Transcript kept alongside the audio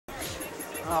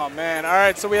Oh man! All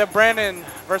right, so we have Brandon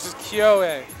versus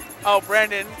Kyoe. Oh,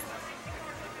 Brandon.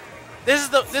 This is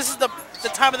the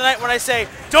time of the night when I say,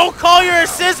 "Don't call your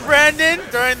assist, Brandon,"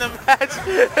 during the match.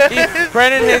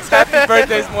 Brandon hates happy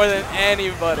birthdays more than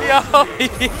anybody. Yo,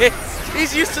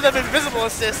 he's used to them invisible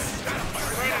assists.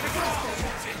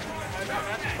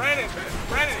 Brandon,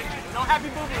 no happy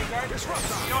boo-boos, right?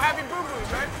 No happy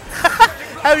boo-boos, right?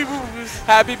 Happy boo-boos.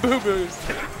 Happy boo-boos.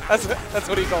 That's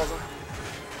what he calls them.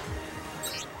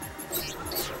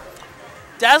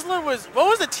 Dazzler was, what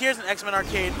was the tiers in X-Men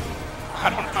Arcade? I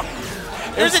don't know.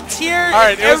 There's a tier. All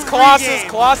right, it was Colossus. Game.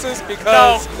 Colossus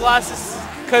because Colossus.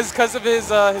 Because of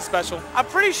his special. I'm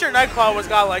pretty sure Nightclaw was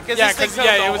godlike. Yeah, because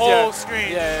it was the whole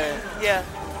screen. Yeah.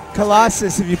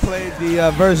 Colossus, if you played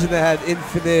the version that had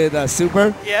infinite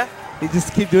super, yeah, he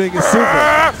just keep doing his super.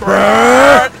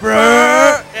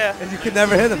 Yeah. And you could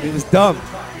never hit him. He was dumb.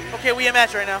 Okay, we in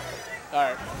match right now. All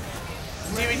right.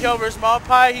 DemonHyo versus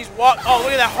MarlinPie. He's walk. Oh,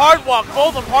 look at that hard walk.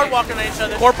 Both of them hard walking at each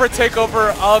other. Corporate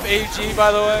takeover of AG,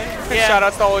 by the way. Yeah. Shout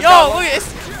outs to always. Yo, look at this.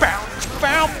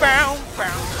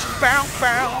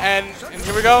 And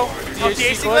here we go.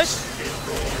 DHC English.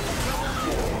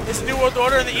 This New World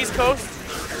Order in the East Coast.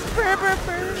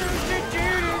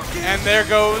 And there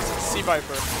goes Sea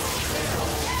Viper.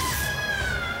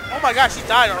 Oh my gosh, he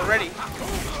died already.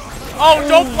 Oh,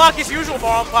 don't block his usual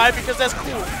MarlinPie because that's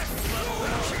cool.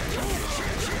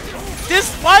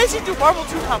 Why does he do Marvel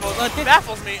 2 combos? That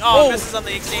baffles me. Oh, misses on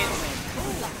the exchange.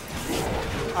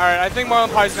 Alright, I think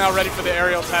MarlinPie is now ready for the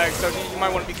aerial tag, so you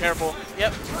might want to be careful.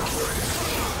 Yep.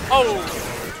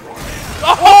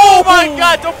 Oh my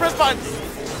god, don't press buttons.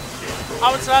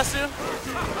 Amaterasu,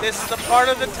 this is the part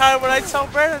of the time when I tell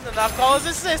Brandon to not call his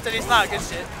assist, and he's not. Good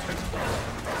shit.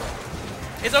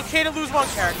 It's okay to lose one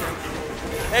character.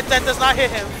 That does not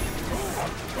hit him.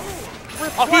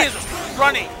 Oh, he is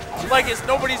running like it's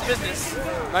nobody's business.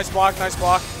 Nice block, nice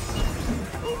block.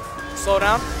 Slow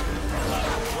down.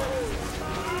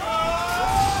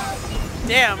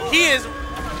 Damn, he is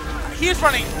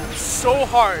running so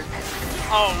hard.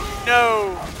 Oh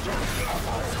no.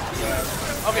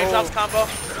 Okay, drops combo.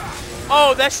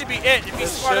 Oh, that should be it. If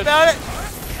he's smart about it.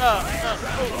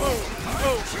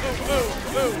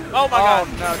 Oh my god.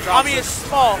 No, Ami is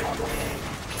small.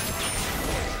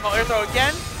 Oh, air throw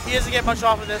again. He doesn't get much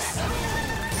off of this.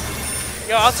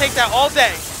 Yo, I'll take that all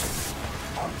day.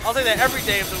 I'll take that every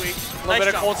day of the week. A little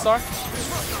bit of cold star.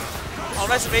 Oh,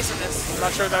 nice evasiveness.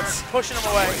 Not sure that's pushing him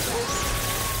away.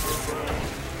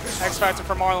 X Factor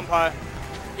for MarlinPie.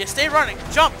 Yeah, stay running.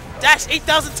 Jump. Dash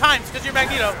 8,000 times because you're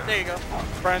Magneto. There you go.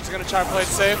 Brandon's going to try to play it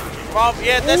safe.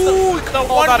 Yeah, that's the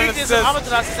one weakness of assist.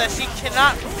 Amaterasu is that she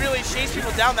cannot really chase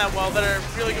people down that well that are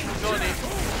really good mobility.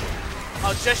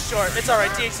 Oh, just short. It's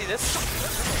alright. DHC this.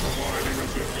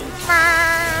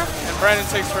 And Brandon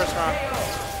takes first round.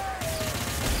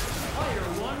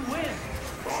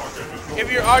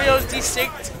 If your audio is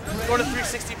desynced, go to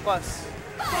 360 plus.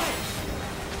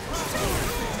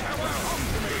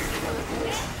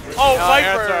 Oh,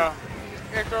 Viper.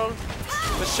 Air throw.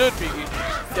 This should be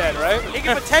dead, right? He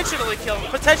can potentially kill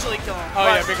him. Oh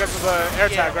yeah, because of the air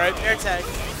tag, right? Air tag.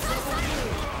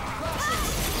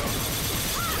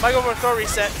 Might go for a throw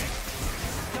reset.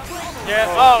 Yeah.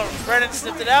 Oh, Brandon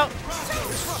snipped it out.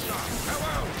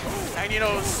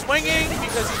 Magneto swinging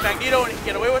because he's Magneto and he can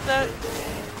get away with that.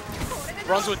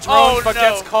 Runs with drones, but no.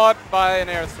 gets caught by an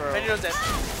air throw. Magneto's dead.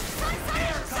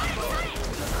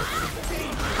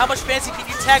 How much fancy can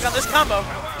you tag on this combo?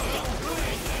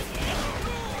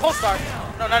 Cold star.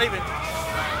 No, not even.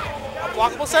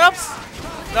 Unblockable setups?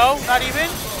 No, not even.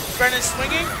 Brandon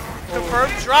swinging.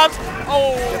 Confirmed. Drops.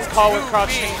 Oh, gets caught with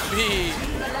crouching B.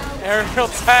 Aerial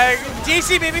tag.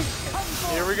 DC, baby.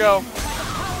 Here we go.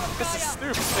 This is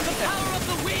stupid.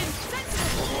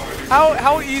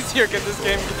 How easier can this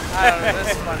game get? I don't know.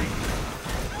 That's funny.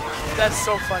 That's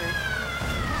so funny.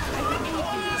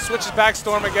 Switches back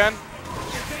Storm again.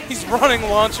 He's running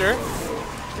launcher.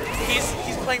 He's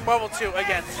playing Marvel 2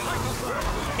 again.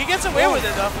 He gets away with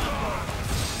it though.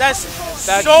 That's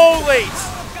so late,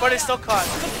 but it's still caught.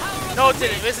 No, it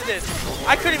didn't. Yes, it did.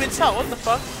 I couldn't even tell. What the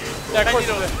fuck? Yeah, of course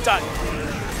Magneto it did. done.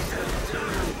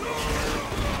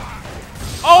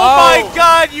 Oh my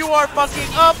god, you are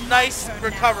fucking up. Nice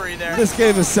recovery there. This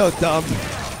game is so dumb.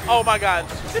 Oh my god.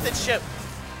 Look at the chip.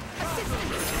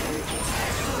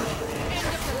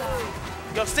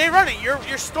 Yo, stay running. You're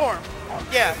Storm.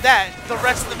 Yeah, that. The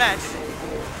rest of the match.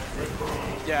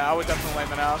 Yeah, I would definitely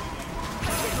lame it out.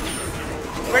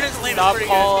 Brandon's lane is Stop pretty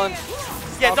calling.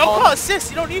 good. Yeah, don't call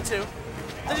assist. You don't need to. It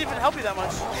doesn't even help you that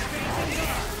much.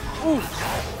 Ooh.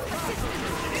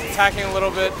 Attacking a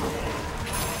little bit.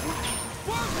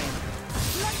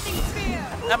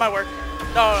 That might work.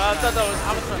 No, I thought that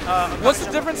was. What's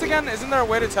the difference again? Isn't there a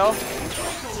way to tell?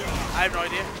 I have no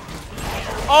idea.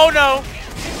 Oh no!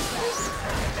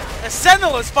 The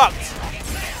Sentinel is fucked.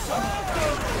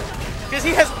 Because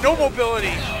he has no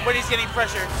mobility when he's getting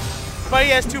pressured. But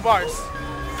he has 2 bars.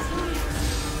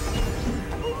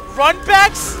 Run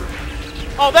backs?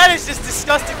 Oh, that is just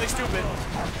disgustingly stupid.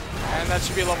 And that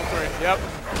should be level 3. Yep.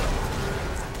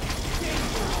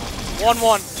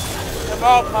 1-1.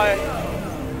 MarlinPie.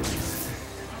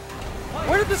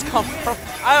 Where did this come from?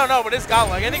 I don't know, but it's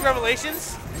godlike. I think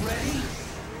Revelations.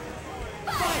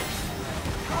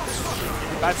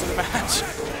 Back to the match.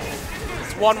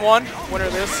 It's 1-1. Winner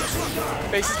of this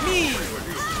faces me.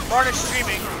 Varnish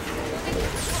streaming.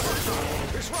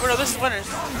 Oh no, this is winners.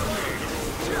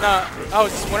 No. Oh,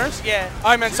 is this winners? Yeah. Oh,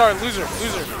 I meant sorry, loser.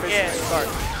 Basically. Yeah. Sorry.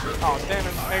 Oh, damn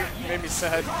it. Made me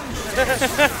sad.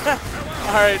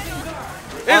 All right.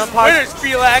 This is winners,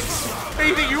 Felix. Who do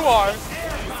you think you are?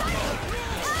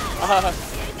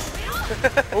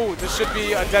 Oh, this should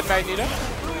be a dead Magneto.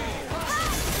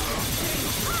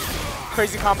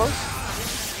 Crazy combos.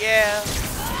 Yeah.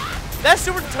 That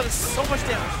super does so much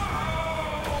damage.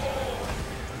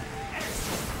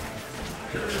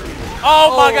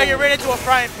 Oh my god, you ran into a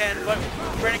frying pan, but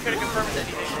Brandon couldn't confirm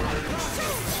anything.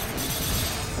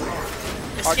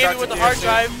 Escaping with the hard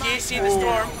drive, DHC in the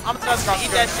storm. I'm just gonna eat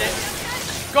that shit.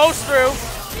 Goes through.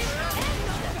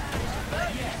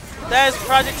 That is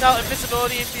projectile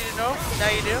invincibility if you didn't know. Now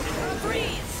you do.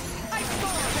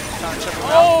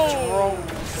 Oh!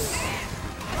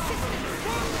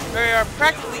 We are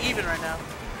practically even right now.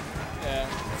 Yeah.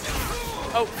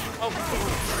 Oh.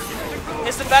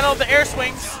 It's the battle of the air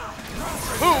swings.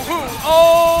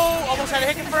 Oh! Almost had a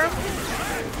hit confirm.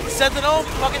 Sentinel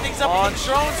fucking things up on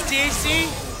drones. DHC.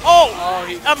 Oh!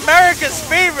 America's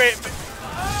favorite.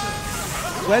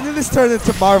 When did this turn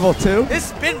into Marvel 2?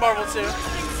 This has been Marvel 2.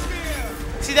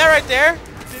 See that right there?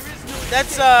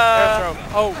 That's Air throw.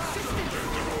 Oh.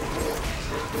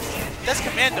 That's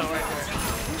Commando right there.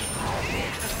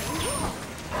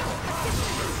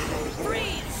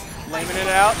 Laming it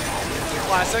out.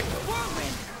 Classic.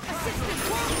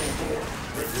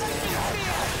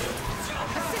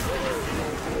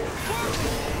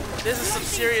 This is some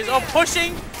serious. Oh,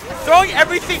 pushing, throwing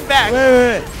everything back.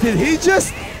 Wait. Did he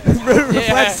just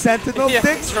reflect Sentinel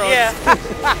sticks? Yeah.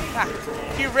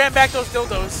 He ran back those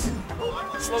dildos.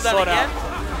 Slow down again.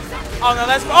 Oh no,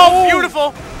 that's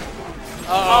beautiful.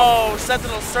 Oh,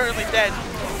 Sentinel's certainly dead.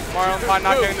 MarlinPie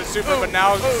not getting the super, but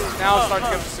now it's starting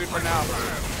to get the super now.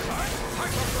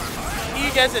 He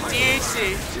gets a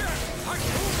DHC.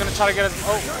 He's gonna try to get his.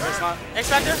 Oh, it's not. X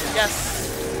Factor? Yes.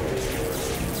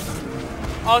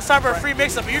 Oh, it's time for a free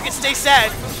mix-up, but you can stay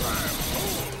sad.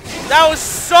 That was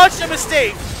such a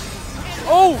mistake.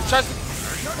 Oh, tries to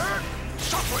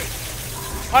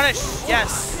punish.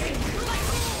 Yes.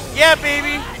 Yeah,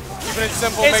 baby. Keeping it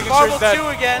simple, It's making Marvel sure he's 2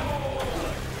 dead. again.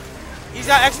 He's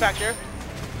got X Factor.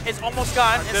 It's almost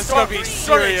gone. This is gonna be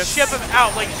serious. Ship him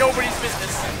out like nobody's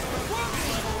business.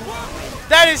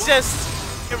 That is just.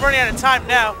 You're running out of time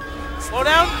now. Slow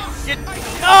down.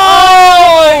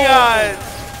 Oh my god.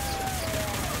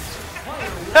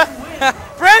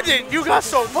 Brandon, you got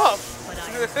so buff.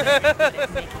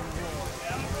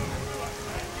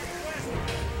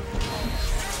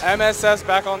 MSS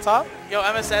back on top. Yo,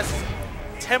 MSS,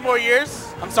 10 more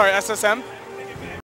years. I'm sorry, SSM.